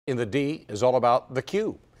In the D is all about the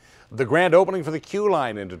Q. The grand opening for the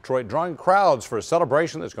QLINE in Detroit, drawing crowds for a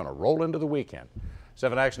celebration that's going to roll into the weekend.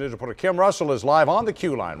 7 Action News reporter Kim Russell is live on the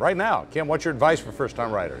QLINE right now. Kim, what's your advice for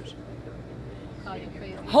first-time riders?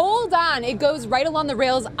 Hold on. It goes right along the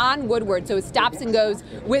rails on Woodward, so it stops and goes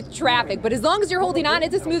with traffic. But as long as you're holding on,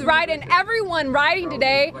 it's a smooth ride, and everyone riding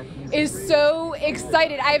today is so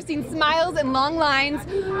excited. I have seen smiles and long lines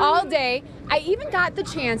all day. I even got the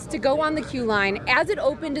chance to go on the QLINE as it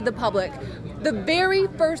opened to the public. The very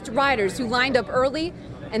first riders who lined up early,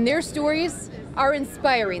 and their stories are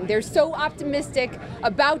inspiring. They're so optimistic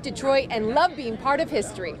about Detroit and love being part of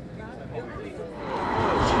history.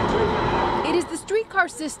 It is the streetcar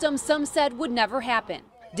system some said would never happen.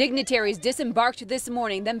 Dignitaries disembarked this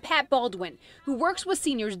morning, then Pat Baldwin, who works with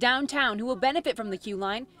seniors downtown who will benefit from the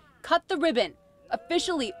QLINE, cut the ribbon,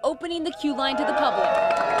 officially opening the QLINE to the public.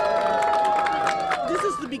 This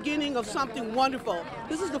is the beginning of something wonderful.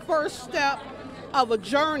 This is the first step of a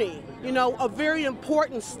journey, you know, a very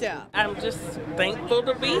important step. I'm just thankful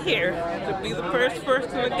to be here, to be the first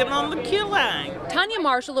person to get on the QLINE. Tanya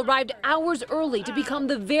Marshall arrived hours early to become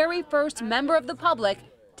the very first member of the public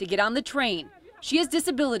to get on the train. She has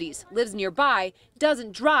disabilities, lives nearby,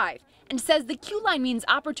 doesn't drive, and says the QLINE means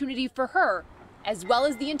opportunity for her as well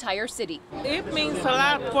as the entire city. It means a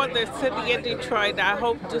lot for the city of Detroit. I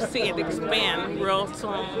hope to see it expand real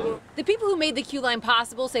soon. The people who made the QLINE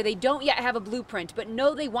possible say they don't yet have a blueprint, but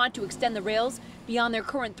know they want to extend the rails beyond their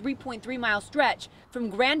current 3.3-mile stretch from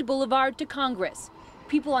Grand Boulevard to Congress.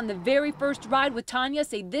 People on the very first ride with Tanya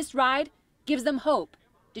say this ride gives them hope.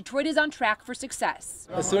 Detroit is on track for success.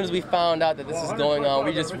 As soon as we found out that this was going on,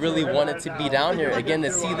 we just really wanted to be down here again to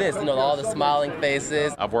see this, you know, all the smiling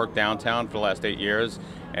faces. I've worked downtown for the last 8 years,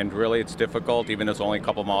 and really it's difficult, even though it's only a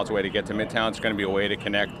couple miles away to get to Midtown. It's going to be a way to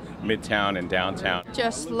connect Midtown and downtown.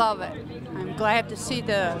 Just love it. I'm glad to see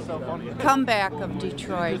the comeback of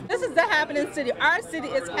Detroit. This is the happening city. Our city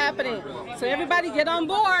is happening. So everybody get on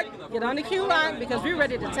board, get on the QLINE, because we're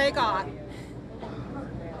ready to take off.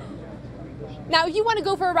 Now, if you want to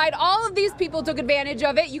go for a ride, all of these people took advantage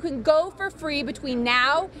of it. You can go for free between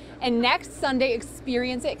now and next Sunday.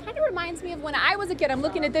 Experience it. It kind of reminds me of when I was a kid. I'm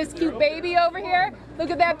looking at this cute baby over here. Look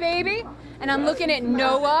at that baby. And I'm looking at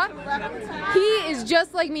Noah. He is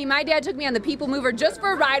just like me. My dad took me on the People Mover just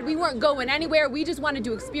for a ride. We weren't going anywhere. We just wanted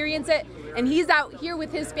to experience it. And he's out here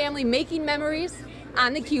with his family making memories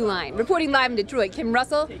on the QLINE. Reporting live in Detroit, Kim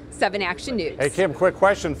Russell, 7 Action News. Hey, Kim, quick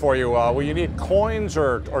question for you. Will you need coins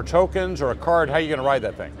or tokens or a card? How are you going to ride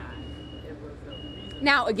that thing?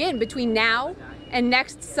 Now, again, between now and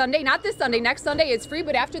next Sunday, not this Sunday, next Sunday, it's free,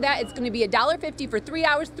 but after that, it's going to be $1.50 for 3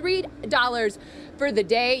 hours, $3 for the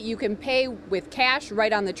day. You can pay with cash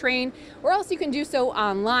right on the train, or else you can do so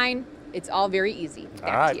online. It's all very easy.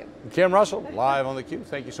 Back to you. Kim Russell, live on the Q.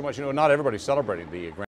 Thank you so much. You know, not everybody's celebrating the grand